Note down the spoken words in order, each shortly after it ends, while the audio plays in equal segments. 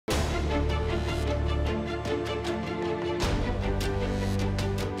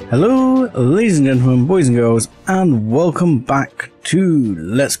Hello, ladies and gentlemen, boys and girls, and welcome back to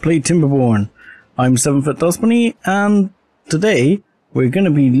Let's Play Timberborn. I'm 7foot Dustbunny, and today we're going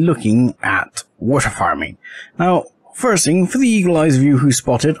to be looking at water farming. Now, first thing, for the eagle eyes of you who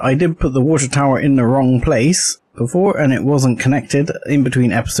spotted, I did put the water tower in the wrong place before, and it wasn't connected. In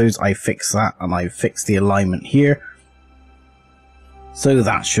between episodes, I fixed that, and I fixed the alignment here. So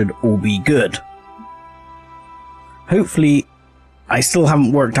that should all be good. Hopefully, I still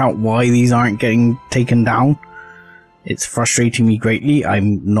haven't worked out why these aren't getting taken down. It's frustrating me greatly.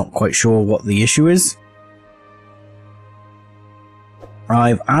 I'm not quite sure what the issue is.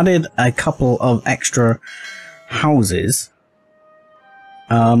 I've added a couple of extra houses.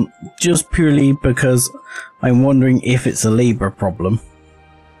 Just purely because I'm wondering if it's a labor problem.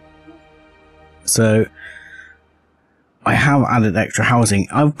 So, I have added extra housing.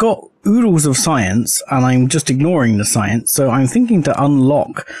 I've got oodles of science, and I'm just ignoring the science, so I'm thinking to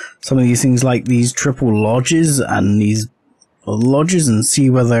unlock some of these things like these triple lodges and these lodges and see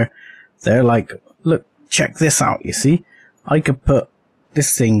whether they're like, look, check this out, you see? I could put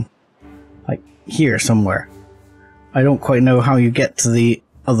this thing like here somewhere. I don't quite know how you get to the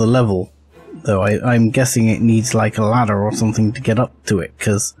other level, though. I'm guessing it needs like a ladder or something to get up to it,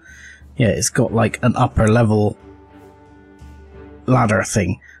 because yeah, it's got like an upper level ladder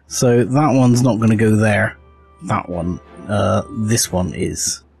thing. So that one's not going to go there. That one, this one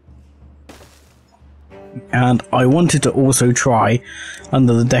is. And I wanted to also try,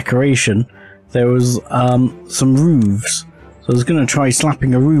 under the decoration, there was some roofs. So I was going to try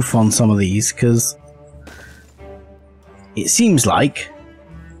slapping a roof on some of these, because it seems like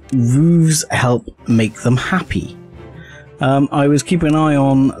roofs help make them happy. I was keeping an eye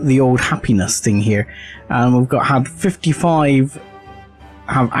on the old happiness thing here, and we've had 55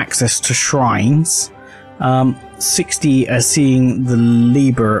 have access to shrines, 60 are seeing the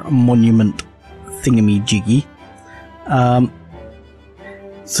labor monument thingamajiggy.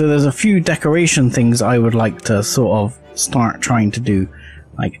 So there's a few decoration things I would like to sort of start trying to do,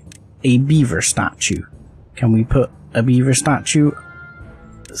 like a beaver statue. Can we put a beaver statue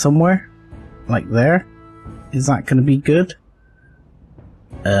somewhere? Like there? Is that going to be good?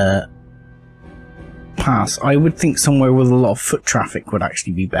 Pass. I would think somewhere with a lot of foot traffic would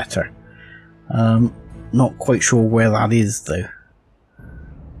actually be better. Not quite sure where that is though.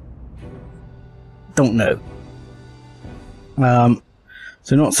 Don't know.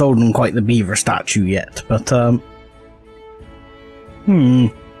 So not sold on quite the beaver statue yet, but there's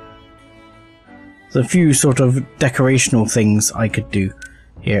a few sort of decorational things I could do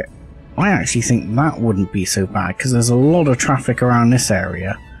here. I actually think that wouldn't be so bad, because there's a lot of traffic around this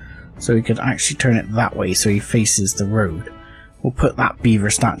area. So we could actually turn it that way so he faces the road. We'll put that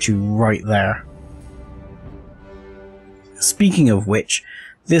beaver statue right there. Speaking of which,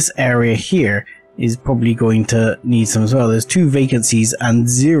 this area here is probably going to need some as well. There's 2 vacancies and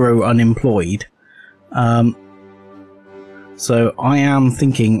 0 unemployed. So I am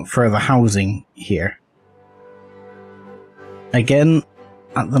thinking further housing here. Again,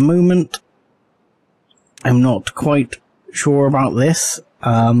 at the moment, I'm not quite sure about this.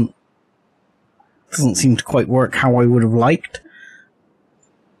 Doesn't seem to quite work how I would have liked.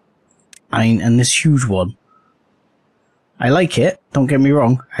 And this huge one. I like it, don't get me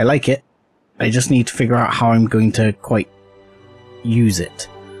wrong, I like it. I just need to figure out how I'm going to quite use it.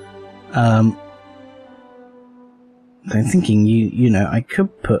 I'm thinking, you know, I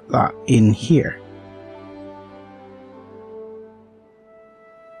could put that in here.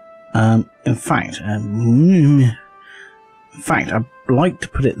 In fact, I'd like to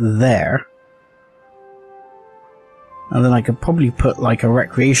put it there. And then I could probably put like a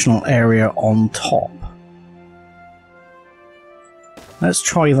recreational area on top. Let's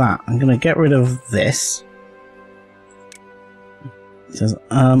try that. I'm going to get rid of this. It says,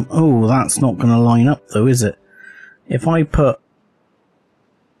 oh, that's not going to line up though, is it? If I put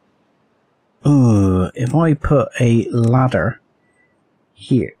a ladder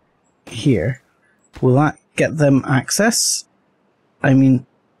here, will that get them access? I mean,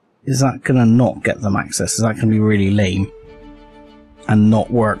 is that going to not get them access? Is that going to be really lame and not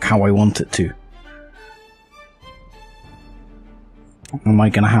work how I want it to? Am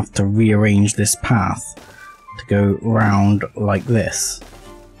I going to have to rearrange this path to go round like this?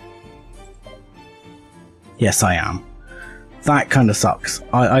 Yes, I am. That kind of sucks.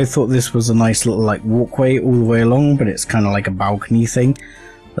 I thought this was a nice little like walkway all the way along, but it's kind of like a balcony thing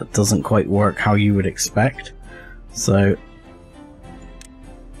that doesn't quite work how you would expect. So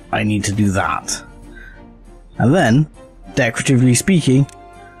I need to do that. And then, decoratively speaking,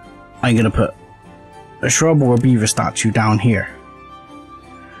 I'm going to put a shrub or a beaver statue down here.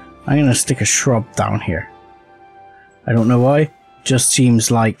 I'm going to stick a shrub down here. I don't know why. Just seems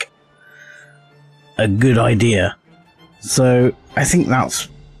like a good idea. So I think that's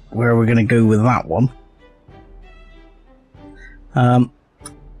where we're going to go with that one.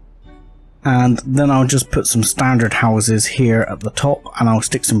 And then I'll just put some standard houses here at the top, and I'll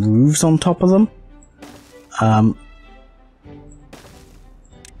stick some roofs on top of them. And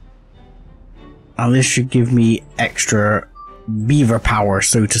this should give me extra beaver power,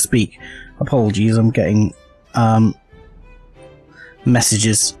 so to speak. Apologies, I'm getting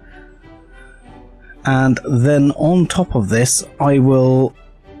messages. And then on top of this, I will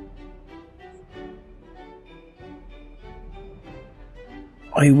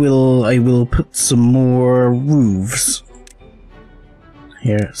put some more roofs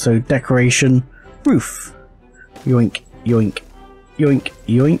here. So decoration, roof, yoink, yoink, yoink,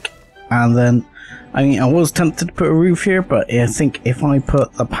 yoink, and then I mean I was tempted to put a roof here, but I think if I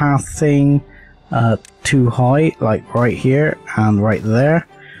put the path thing too high, like right here and right there,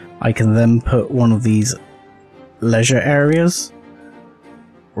 I can then put one of these leisure areas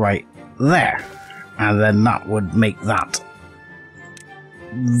right there, and then that would make that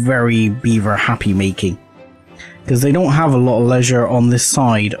very beaver happy making, because they don't have a lot of leisure on this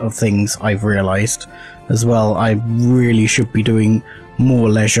side of things. I've realized as well, I really should be doing more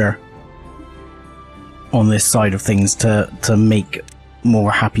leisure on this side of things to make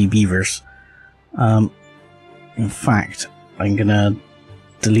more happy beavers. In fact, I'm gonna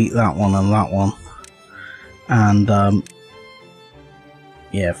delete that one and that one, and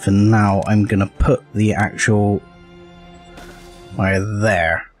yeah, for now I'm gonna put the actual wire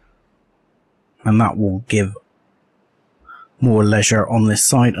there, and that will give more leisure on this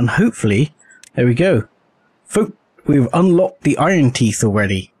side, and hopefully, there we go, folk, we've unlocked the iron teeth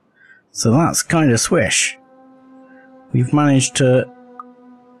already, so that's kind of swish. We've managed to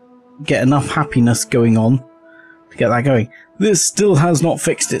get enough happiness going on to get that going. This still has not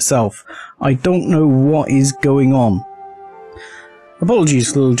fixed itself. I don't know what is going on.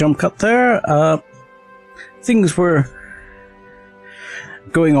 Apologies, little jump cut there. Things were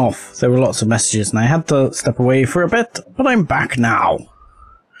going off. There were lots of messages and I had to step away for a bit, but I'm back now.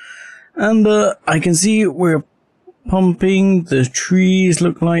 And I can see we're pumping. The trees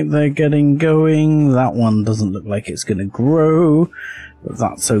look like they're getting going. That one doesn't look like it's going to grow, but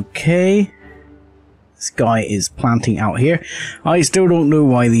that's okay. This guy is planting out here. I still don't know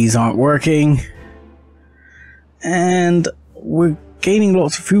why these aren't working. And we're gaining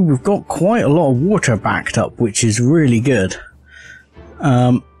lots of food. We've got quite a lot of water backed up, which is really good.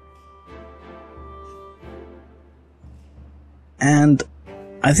 And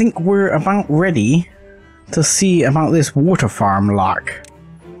I think we're about ready to see about this water farm lark.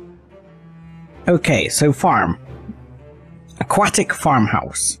 Okay, so farm. Aquatic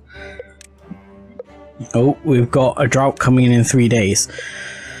farmhouse. Oh, we've got a drought coming in 3 days.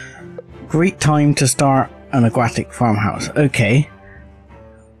 Great time to start an aquatic farmhouse. Okay.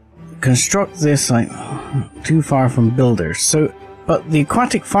 Construct this like too far from builders. So, but the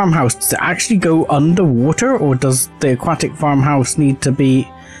aquatic farmhouse, does it actually go underwater, or does the aquatic farmhouse need to be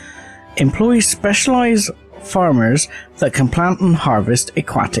employs specialized farmers that can plant and harvest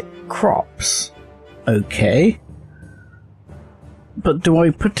aquatic crops? Okay. But do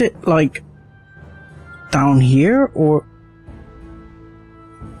I put it like down here, or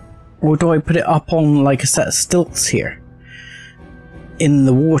do I put it up on like a set of stilts here in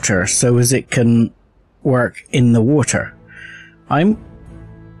the water so as it can work in the water? I'm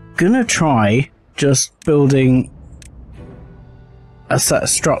gonna try just building a set of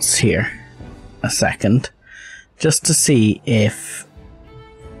struts here a second, just to see if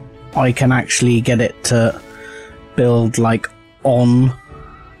I can actually get it to build like on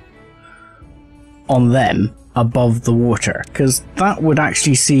them above the water, because that would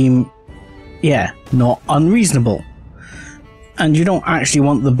actually seem, yeah, not unreasonable. And you don't actually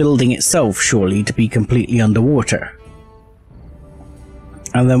want the building itself surely to be completely underwater.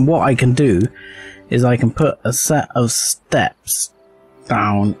 And then what I can do is I can put a set of steps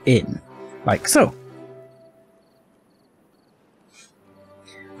down in, like so.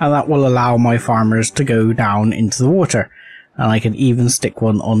 And that will allow my farmers to go down into the water. And I can even stick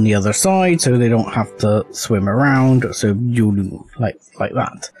one on the other side so they don't have to swim around, so like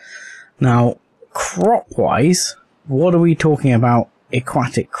that. Now, crop-wise, what are we talking about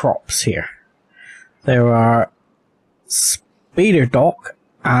aquatic crops here? There are spider dock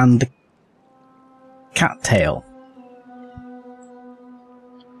and cattail.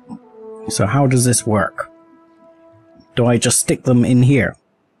 So how does this work? Do I just stick them in here?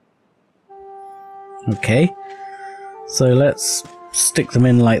 Okay, so let's stick them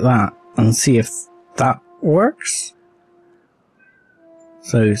in like that and see if that works.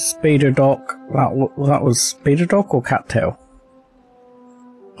 So Spader Dock, that was Spader Dock or Cattail?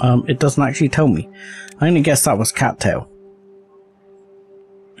 It doesn't actually tell me. I'm going to guess that was Cattail.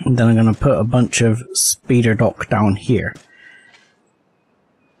 And then I'm going to put a bunch of Spader Dock down here.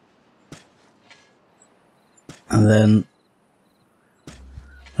 And then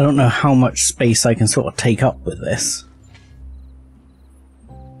I don't know how much space I can sort of take up with this.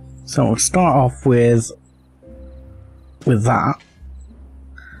 So we'll start off with that.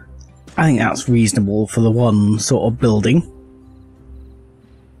 I think that's reasonable for the one sort of building.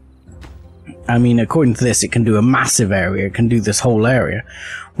 I mean, according to this, it can do a massive area. It can do this whole area,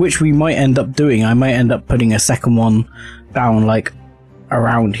 which we might end up doing. I might end up putting a second one down, like,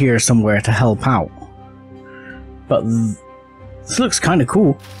 around here somewhere to help out. But this looks kind of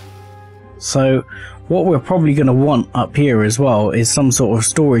cool. So what we're probably going to want up here as well is some sort of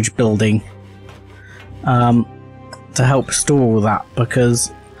storage building to help store all that,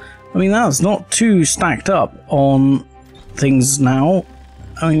 because I mean, that's not too stacked up on things now.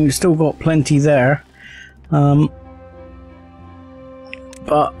 I mean, we've still got plenty there. But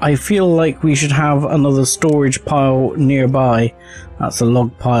I feel like we should have another storage pile nearby. That's a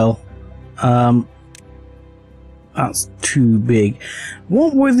log pile. That's too big.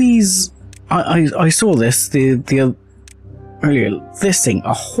 What were these? I saw this the earlier. This thing,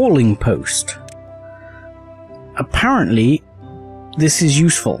 a hauling post. Apparently, this is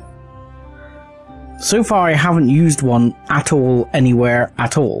useful. So far, I haven't used one at all, anywhere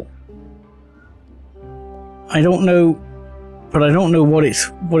at all. I don't know, but I don't know what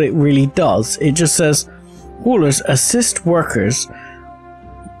it really does. It just says, haulers assist workers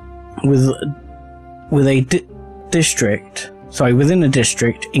within a district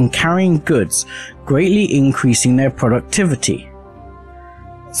in carrying goods, greatly increasing their productivity.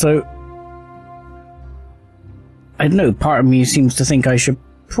 So, I don't know, part of me seems to think I should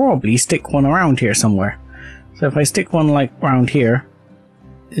probably stick one around here somewhere. So if I stick one like around here,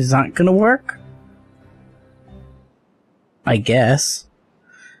 is that gonna work? I guess.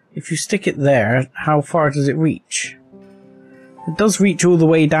 If you stick it there, how far does it reach? It does reach all the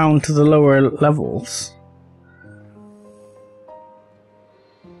way down to the lower levels.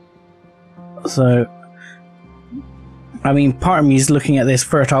 So, I mean, part of me is looking at this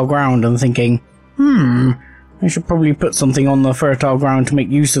fertile ground and thinking, I should probably put something on the fertile ground to make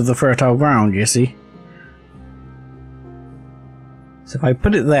use of the fertile ground, you see. So if I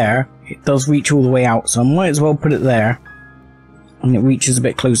put it there, it does reach all the way out, so I might as well put it there. And it reaches a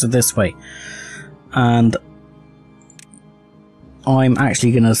bit closer this way. And I'm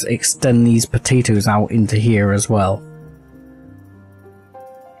actually going to extend these potatoes out into here as well.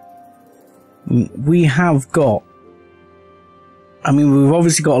 We have got... I mean, we've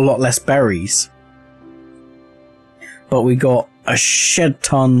obviously got a lot less berries. But we got a shed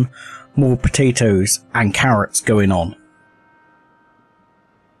ton more potatoes and carrots going on.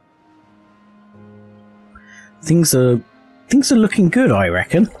 Things are looking good, I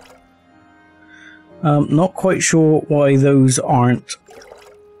reckon. Not quite sure why those aren't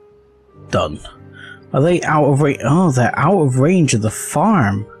done. Are they out of range? Oh, they're out of range of the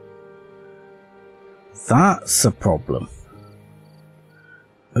farm. That's a problem.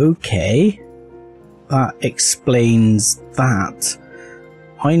 Okay. That explains that.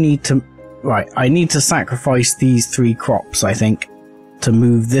 I need to sacrifice these 3 crops, I think, to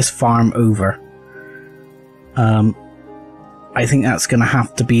move this farm over. I think that's gonna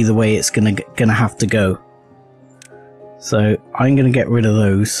have to be the way it's gonna have to go. So I'm gonna get rid of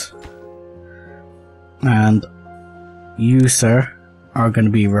those. And you, sir, are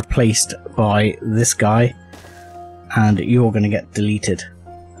gonna be replaced by this guy. And you're gonna get deleted.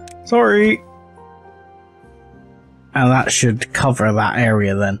 Sorry! And that should cover that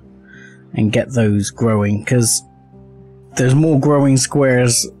area then, and get those growing, because there's more growing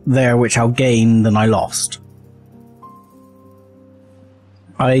squares there which I'll gain than I lost.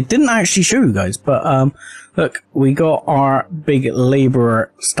 I didn't actually show you guys, but look, we got our big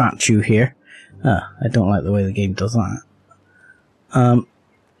labourer statue here. I don't like the way the game does that.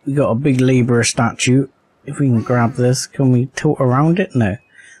 We got a big labourer statue. If we can grab this, can we tilt around it? No.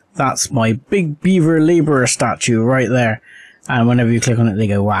 That's my big beaver labourer statue right there. And whenever you click on it, they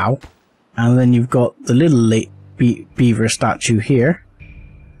go, wow. And then you've got the little beaver statue here,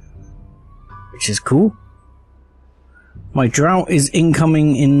 which is cool. My drought is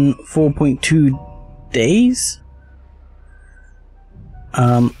incoming in 4.2 days.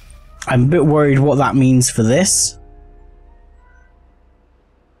 I'm a bit worried what that means for this,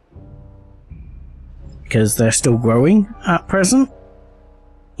 because they're still growing at present.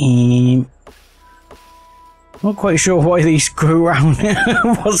 Not quite sure why these grew around.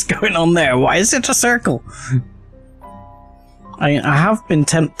 What's going on there? Why is it a circle? I have been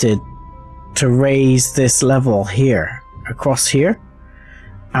tempted to raise this level here, across here,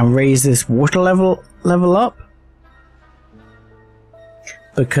 and raise this water level up.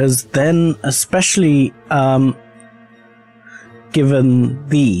 Because then, especially given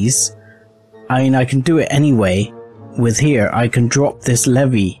these, I mean, I can do it anyway with here. I can drop this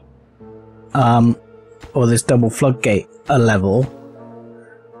levee, or this double floodgate a level,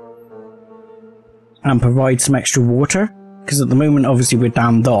 and provide some extra water. Because at the moment, obviously, we're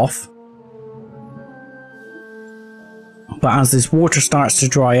dammed off. But as this water starts to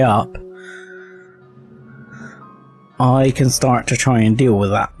dry up, I can start to try and deal with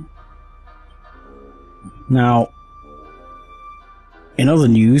that. Now, in other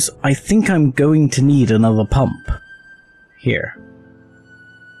news, I think I'm going to need another pump here.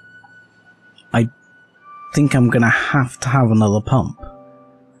 I think I'm going to have another pump.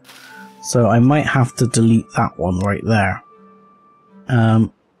 So I might have to delete that one right there.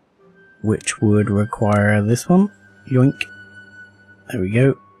 Which would require this one. Yoink. There we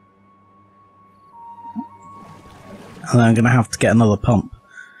go. And then I'm going to have to get another pump.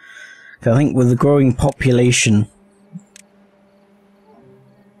 I think with the growing population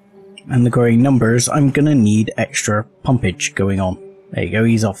and the growing numbers, I'm going to need extra pumpage going on. There you go,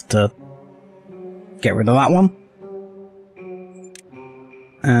 he's off to get rid of that one.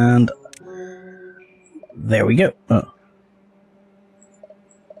 And there we go. Oh.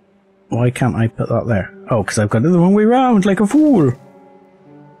 Why can't I put that there? Oh, because I've got it the wrong way round, like a fool.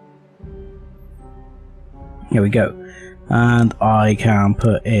 Here we go. And I can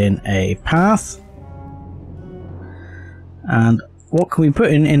put in a path. And what can we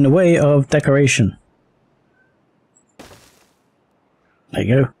put in the way of decoration? There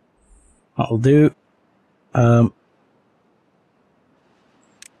you go. That'll do. Can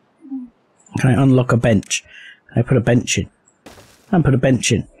I unlock a bench? Can I put a bench in? And put a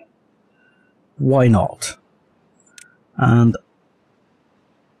bench in. Why not? And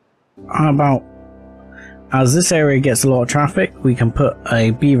how about, as this area gets a lot of traffic, we can put a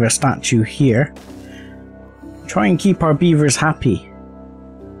beaver statue here. Try and keep our beavers happy.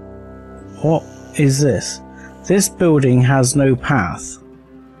 What is this? This building has no path.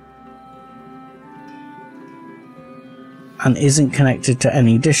 And isn't connected to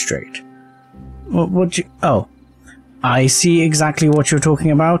any district. What you... Oh. I see exactly what you're talking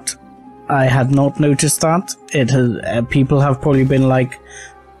about. I had not noticed that. It has, people have probably been like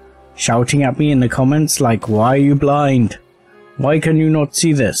shouting at me in the comments like, why are you blind? Why can you not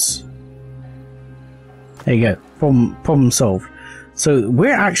see this? There you go. Problem solved. So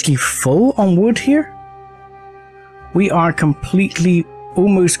we're actually full on wood here. We are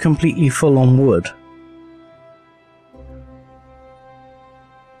almost completely full on wood.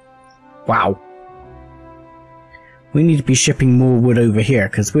 Wow. We need to be shipping more wood over here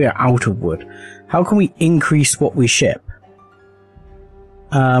because we are out of wood. How can we increase what we ship?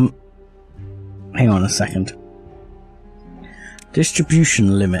 Hang on a second.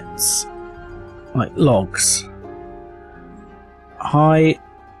 Distribution limits. Like logs. High,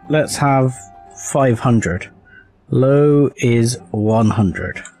 let's have 500. Low is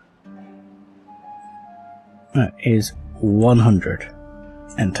 100. That is 100.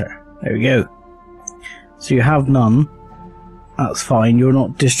 Enter. There we go. So you have none. That's fine. You're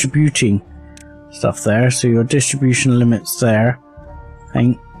not distributing stuff there. So your distribution limit's there.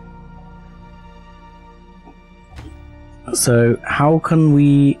 So how can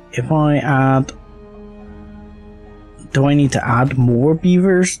we, if I add, do I need to add more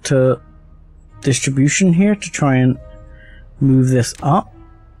beavers to distribution here to try and move this up?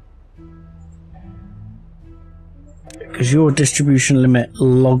 Because your distribution limit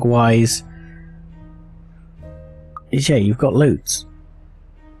log wise is, yeah, you've got loads.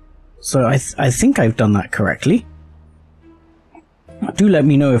 So I think I've done that correctly. Do let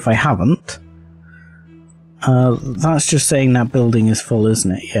me know if I haven't. That's just saying that building is full,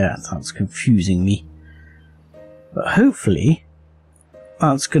 isn't it? Yeah, that's confusing me. But hopefully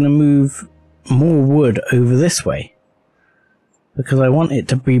that's going to move more wood over this way. Because I want it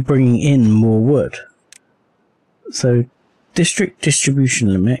to be bringing in more wood. So, district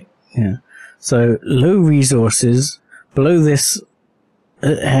distribution limit. Yeah. So, low resources, below this,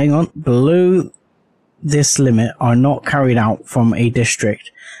 below this limit are not carried out from a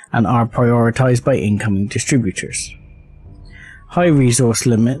district and are prioritized by incoming distributors. High resource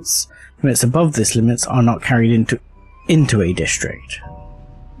limits above this limits are not carried into a district.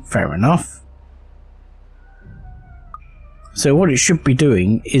 Fair enough. So what it should be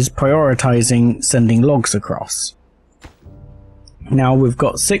doing is prioritizing sending logs across. Now we've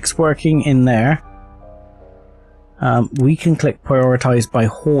got 6 working in there. We can click prioritize by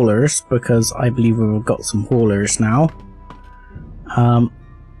haulers because I believe we've got some haulers now.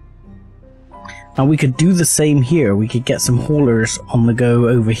 Now we could do the same here. We could get some haulers on the go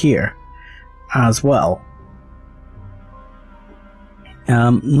over here as well.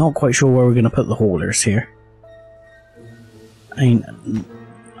 Not quite sure where we're going to put the haulers here. I mean,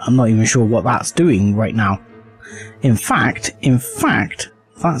 I'm not even sure what that's doing right now. In fact,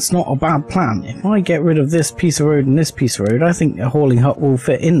 that's not a bad plan. If I get rid of this piece of road and this piece of road, I think a hauling hut will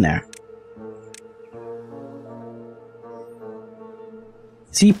fit in there.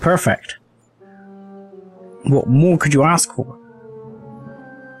 See, perfect. What more could you ask for?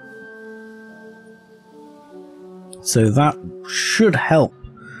 So that should help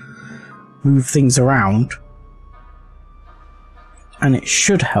move things around. And it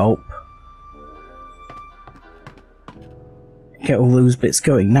should help get all those bits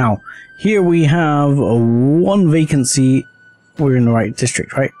going. Now, here we have 1 vacancy. We're in the right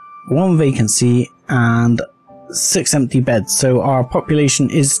district, right? 1 vacancy and 6 empty beds. So our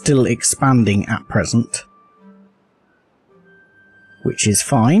population is still expanding at present, which is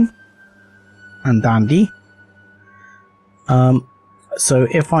fine and dandy. So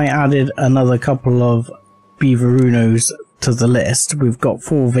if I added another couple of beaverunos to the list, we've got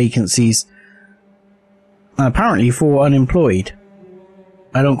 4 vacancies and apparently 4 unemployed.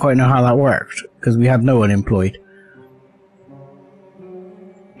 I don't quite know how that worked because we had no unemployed.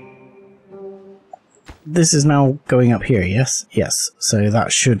 This is now going up here, yes? Yes, so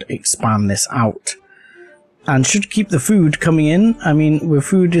that should expand this out and should keep the food coming in. I mean, where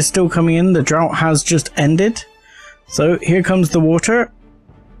food is still coming in, the drought has just ended. So here comes the water.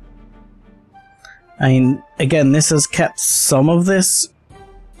 I mean, again, this has kept some of this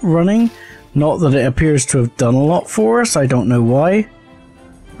running. Not that it appears to have done a lot for us. I don't know why.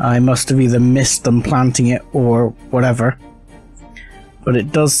 I must have either missed them planting it or whatever. But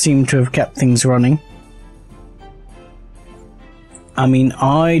it does seem to have kept things running. I mean,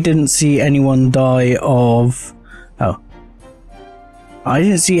 I didn't see anyone die of... Oh. I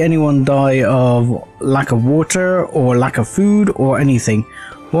didn't see anyone die of lack of water or lack of food or anything.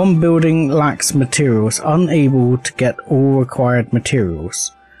 1 building lacks materials, unable to get all required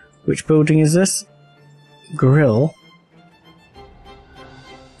materials. Which building is this? Grill.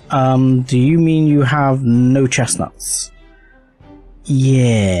 Do you mean you have no chestnuts?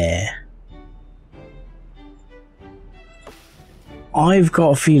 Yeah. I've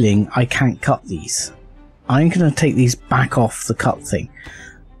got a feeling I can't cut these. I'm going to take these back off the cut thing.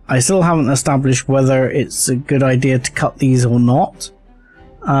 I still haven't established whether it's a good idea to cut these or not.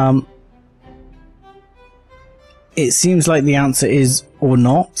 It seems like the answer is or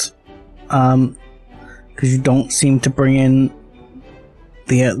not, because you don't seem to bring in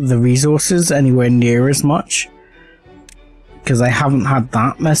the resources anywhere near as much, because I haven't had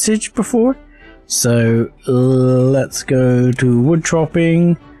that message before. So let's go to wood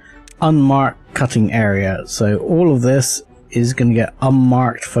chopping, unmarked cutting area. So all of this is going to get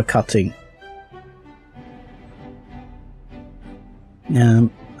unmarked for cutting.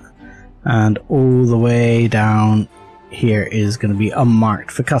 And all the way down here is going to be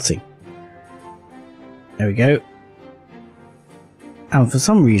unmarked for cutting. There we go. And for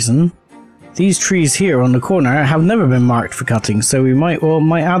some reason, these trees here on the corner have never been marked for cutting, so we might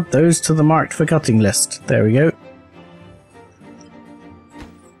add those to the marked for cutting list. There we go.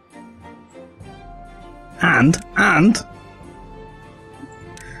 And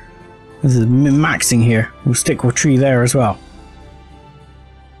this is min-maxing here. We'll stick a tree there as well.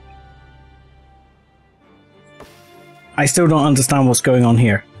 I still don't understand what's going on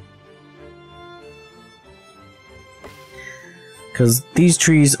here. Because these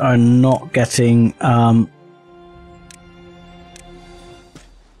trees are not getting... how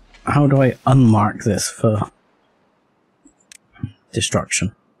do I unmark this for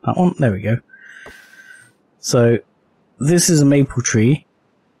destruction? That one? There we go. So, this is a maple tree.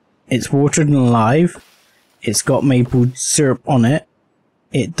 It's watered and alive. It's got maple syrup on it.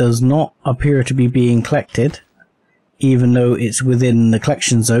 It does not appear to be being collected, even though it's within the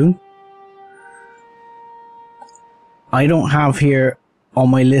collection zone. I don't have here on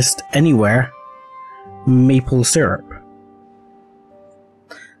my list anywhere maple syrup.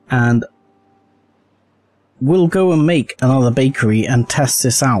 And we'll go and make another bakery and test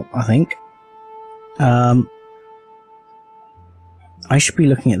this out, I think. I should be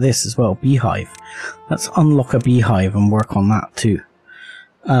looking at this as well, beehive. Let's unlock a beehive and work on that too.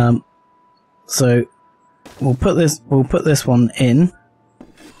 So we'll put this one in,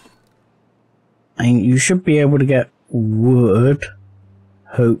 and you should be able to get wood,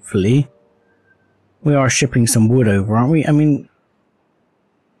 hopefully. We are shipping some wood over, aren't we? I mean,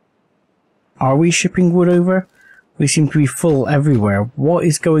 are we shipping wood over? We seem to be full everywhere. What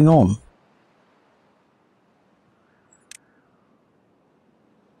is going on?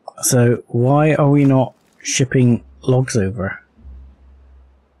 So, why are we not shipping logs over?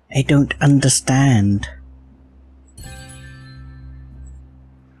 I don't understand.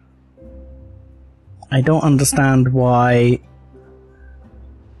 I don't understand why.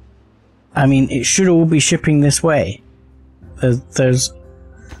 I mean, it should all be shipping this way.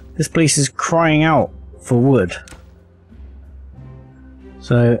 This place is crying out for wood.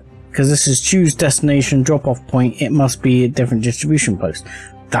 So, because this is choose destination drop-off point, it must be a different distribution post.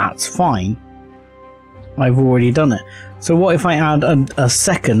 That's fine. I've already done it. So what if I add a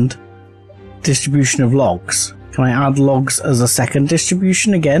second distribution of logs? Can I add logs as a second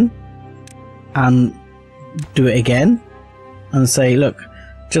distribution again? And do it again? And say, look,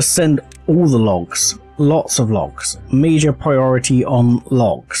 just send all the logs. Lots of logs. Major priority on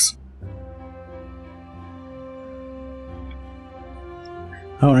logs.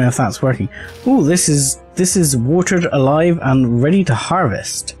 I don't know if that's working. Oh, this is watered, alive, and ready to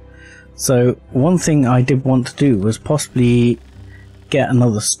harvest. So one thing I did want to do was possibly get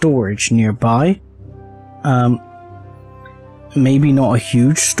another storage nearby. Maybe not a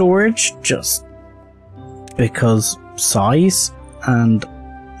huge storage, just because size and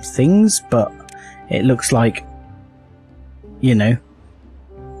things, but it looks like, you know,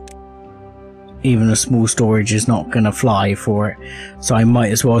 even a small storage is not going to fly for it, so I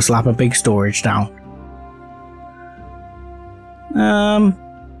might as well slap a big storage down.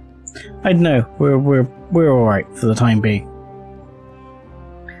 I don't know. We're all right for the time being,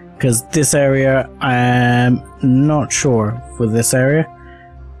 because this area, I'm not sure for this area.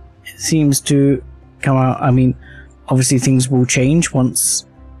 It seems to come out. I mean, obviously things will change once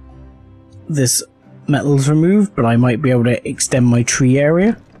this metal's removed, but I might be able to extend my tree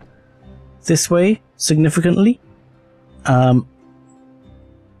area this way significantly,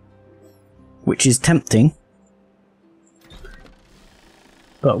 which is tempting.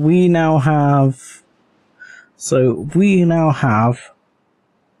 But we now have,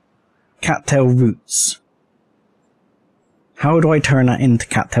 cattail roots. How do I turn that into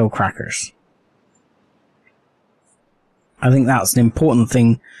cattail crackers? I think that's an important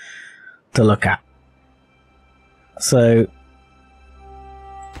thing to look at. So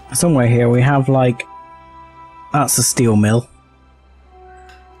somewhere here we have, like, that's a steel mill,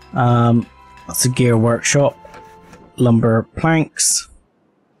 that's a gear workshop, lumber, planks.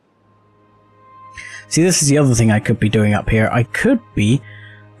 See, this is the other thing I could be doing up here. I could be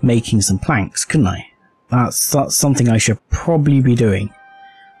making some planks, couldn't I? That's something I should probably be doing.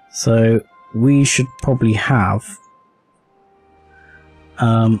 So we should probably have,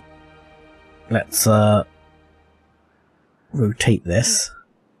 let's rotate this.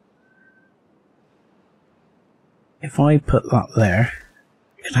 If I put that there,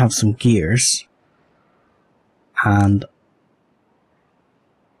 you can have some gears and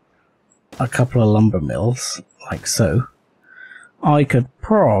a couple of lumber mills, like so. I could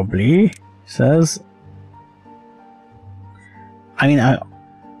probably, says, I mean,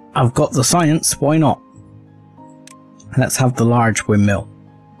 I've got the science, why not? Let's have the large windmill.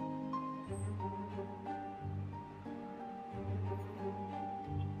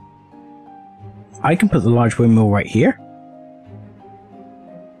 I can put the large windmill right here.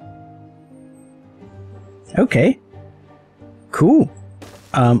 Okay. Cool.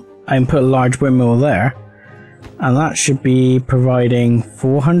 I can put a large windmill there. And that should be providing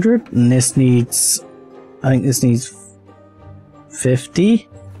 400. And this needs, I think this needs 50.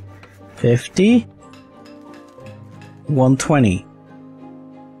 50. 120.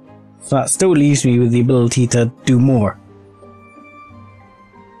 So that still leaves me with the ability to do more.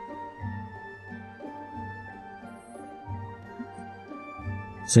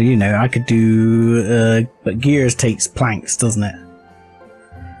 So, you know, I could do, but gears takes planks, doesn't it?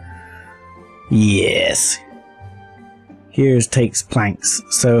 Yes. Gears takes planks,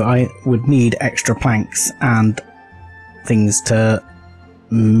 so I would need extra planks and things to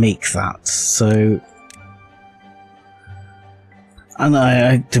make that, so...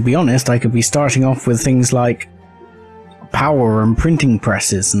 And to be honest, I could be starting off with things like power and printing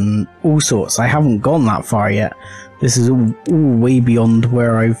presses and all sorts. I haven't gone that far yet. This is all way beyond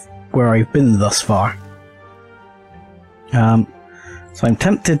where I've been thus far. So I'm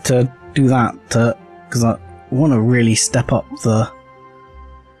tempted to do that because I want to really step up the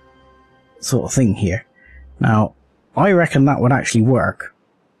sort of thing here. Now, I reckon that would actually work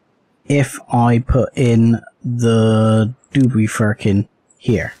if I put in the dooby firkin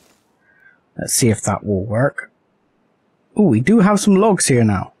here. Let's see if that will work. Oh, we do have some logs here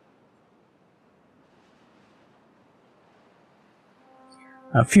now.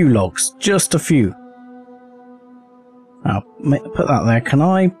 A few logs, just a few. Now, put that there. Can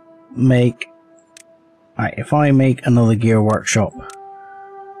I make... Right, if I make another gear workshop,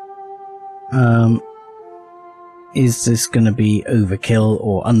 is this going to be overkill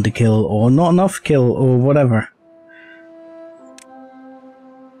or underkill or not enough kill or whatever?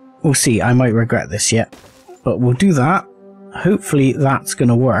 We'll see. I might regret this yet, but we'll do that. Hopefully that's going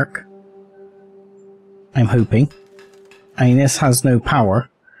to work. I'm hoping. I mean, this has no power.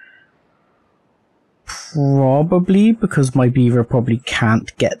 Probably because my beaver probably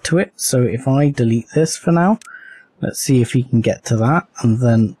can't get to it. So if I delete this for now, let's see if he can get to that. And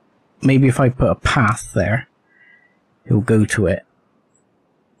then maybe if I put a path there, he'll go to it.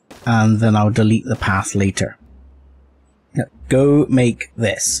 And then I'll delete the path later. Go make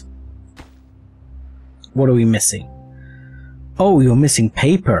this. What are we missing? Oh, you're missing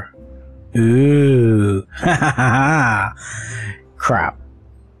paper. Ooh. Ha ha ha. Crap.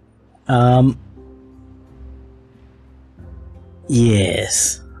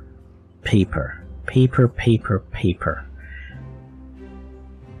 Yes. Paper. Paper, paper, paper.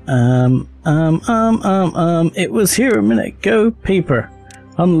 It was here a minute ago. Paper.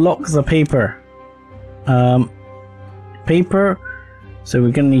 Unlock the paper. Paper. So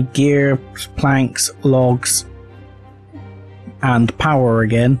we're gonna need gear, planks, logs, and power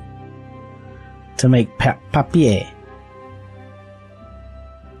again to make papier.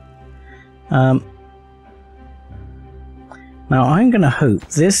 Now I'm gonna hope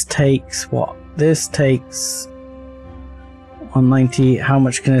this takes what? This takes 190. How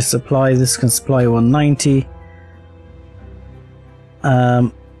much can it supply? This can supply 190.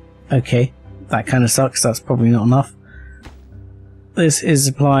 Okay, that kind of sucks. That's probably not enough. This is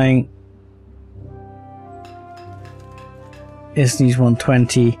supplying. This needs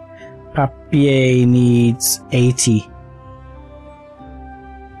 120. Papier needs 80.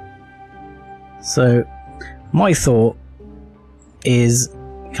 So my thought is,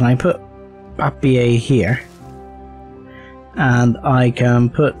 can I put papier here? And I can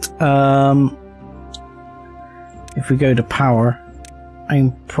put, if we go to power, I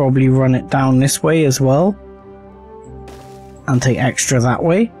can probably run it down this way as well. And take extra that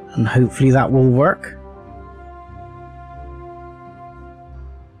way. And hopefully that will work.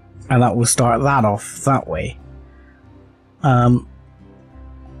 And that will start that off that way.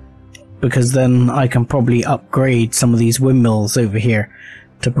 Because then I can probably upgrade some of these windmills over here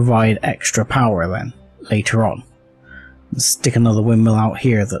to provide extra power then later on. And stick another windmill out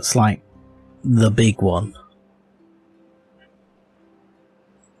here that's like the big one.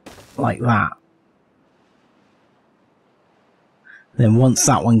 Like that. Then once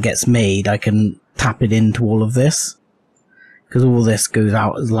that one gets made, I can tap it into all of this. Because all this goes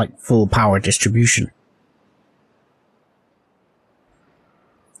out as like full power distribution.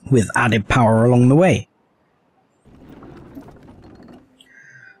 With added power along the way.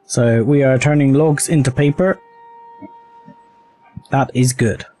 So we are turning logs into paper. That is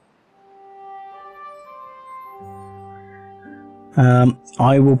good.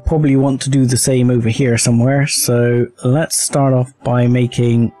 I will probably want to do the same over here somewhere. So let's start off by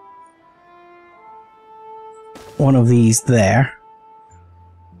making one of these there.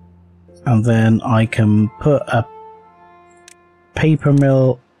 And then I can put a paper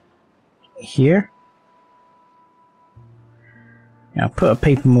mill here. Yeah, I'll put a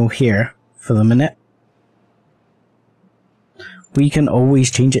paper mill here for the minute. We can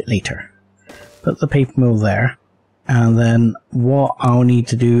always change it later. Put the paper mill there. And then what I'll need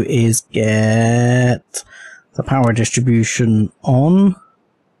to do is get the power distribution on.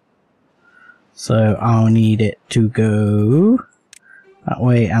 So I'll need it to go that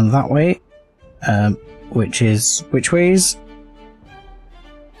way and that way. Which is, which ways?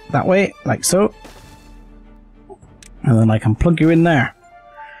 That way, like so. And then I can plug you in there.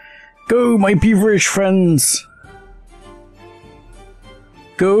 Go, my beaverish friends!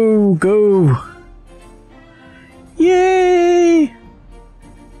 Go, go! Yay!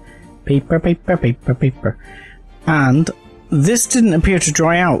 Paper, paper, paper, paper. And this didn't appear to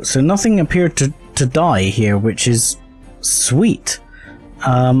dry out, so nothing appeared to die here, which is sweet.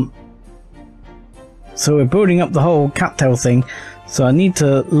 So we're building up the whole cattail thing, so I need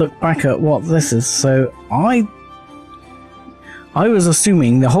to look back at what this is. So I was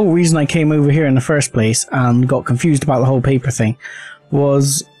assuming the whole reason I came over here in the first place and got confused about the whole paper thing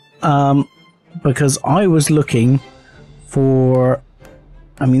was because I was looking for,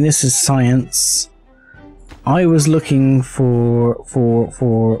 I mean, this is science. I was looking for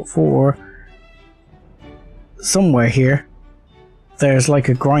somewhere here. There's like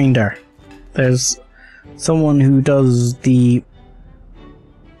a grinder. There's someone who does the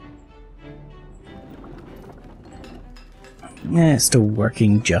it's still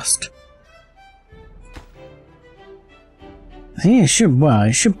working just. Yeah, it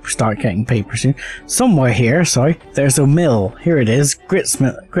should start getting paper soon. Somewhere here, sorry, there's a mill. Here it is,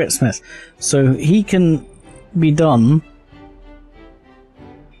 Gritsmith. So he can be done,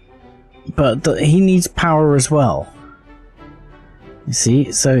 but he needs power as well. You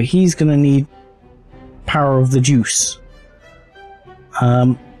see, so he's gonna need power of the juice.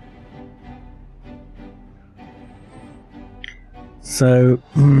 So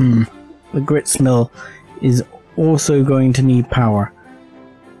the grits mill is also going to need power.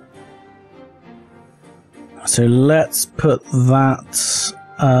 So let's put that,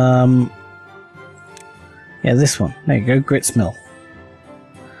 yeah, this one. There you go, grits mill.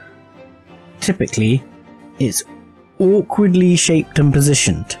 Typically, it's awkwardly shaped and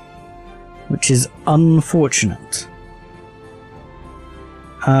positioned, which is unfortunate.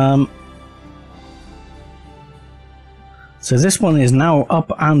 So this one is now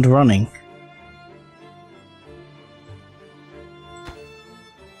up and running.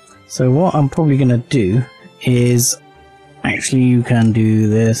 So what I'm probably going to do is, actually you can do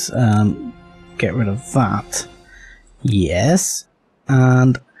this, get rid of that. Yes.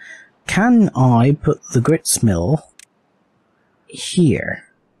 And can I put the grits mill here?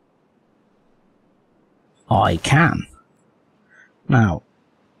 I can. Now,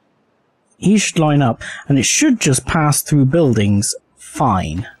 he should line up, and it should just pass through buildings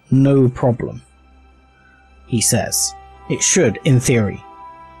fine, no problem. He says. It should, in theory.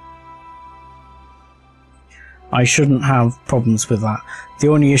 I shouldn't have problems with that. The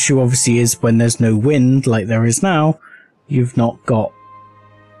only issue obviously is when there's no wind, like there is now, you've not got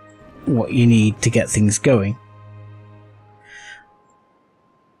what you need to get things going.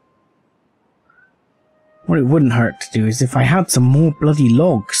 What it wouldn't hurt to do is if I had some more bloody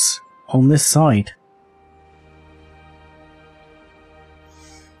logs on this side.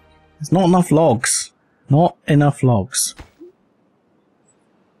 There's not enough logs. Not enough logs.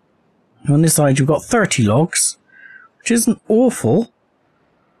 On this side you've got 30 logs, which isn't awful.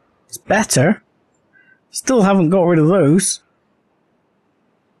 It's better. Still haven't got rid of those.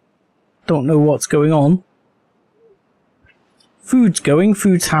 Don't know what's going on. Food's going,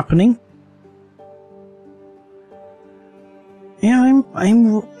 food's happening. Yeah,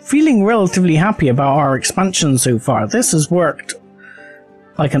 I'm feeling relatively happy about our expansion so far. This has worked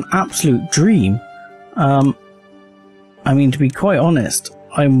like an absolute dream. I mean, to be quite honest,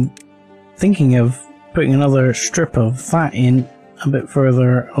 I'm thinking of putting another strip of that in a bit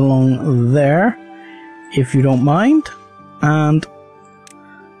further along there, if you don't mind, and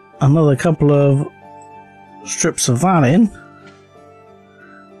another couple of strips of that in.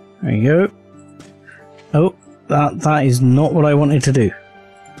 There you go. Oh, that is not what I wanted to do.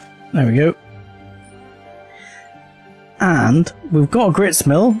 There we go. And we've got a grits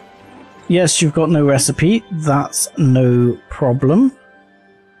mill. Yes, you've got no recipe. That's no problem.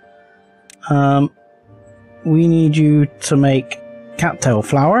 We need you to make cattail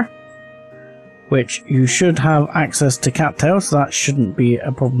flour, which you should have access to cattail, so that shouldn't be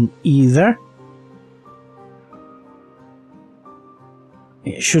a problem either.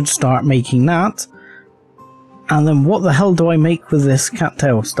 It should start making that. And then what the hell do I make with this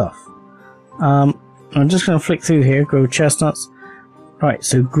cattail stuff? I'm just going to flick through here, go chestnuts. Right,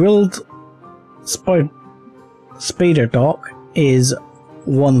 so grilled spider dock is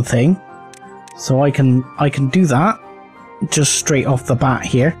one thing. So I can do that just straight off the bat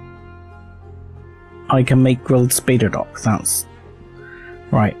here. I can make grilled spider dock. That's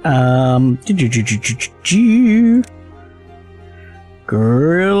right.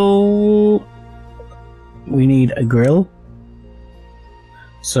 Grill. We need a grill.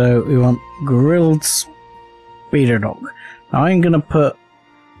 So we want grilled spider dock. Now I'm gonna put.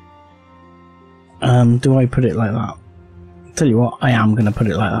 Do I put it like that? Tell you what, I am gonna put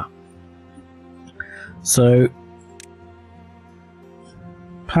it like that. So,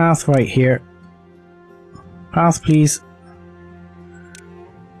 path right here. Path, please.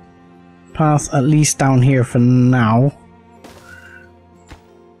 Path at least down here for now.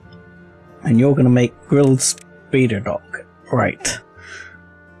 And you're going to make grilled spider dock. Right.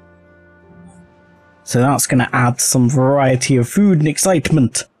 So that's going to add some variety of food and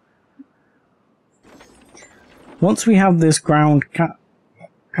excitement. Once we have this ground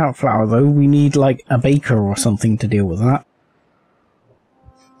cat flower, though. We need, like, a baker or something to deal with that.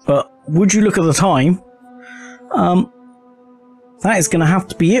 But would you look at the time? That is going to have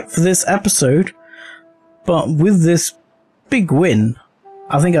to be it for this episode. But with this big win,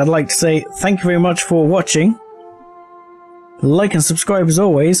 I think I'd like to say thank you very much for watching. Like and subscribe as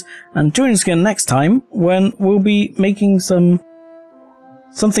always, and join us again next time when we'll be making something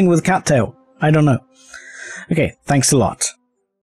with cattail. I don't know. Okay, thanks a lot.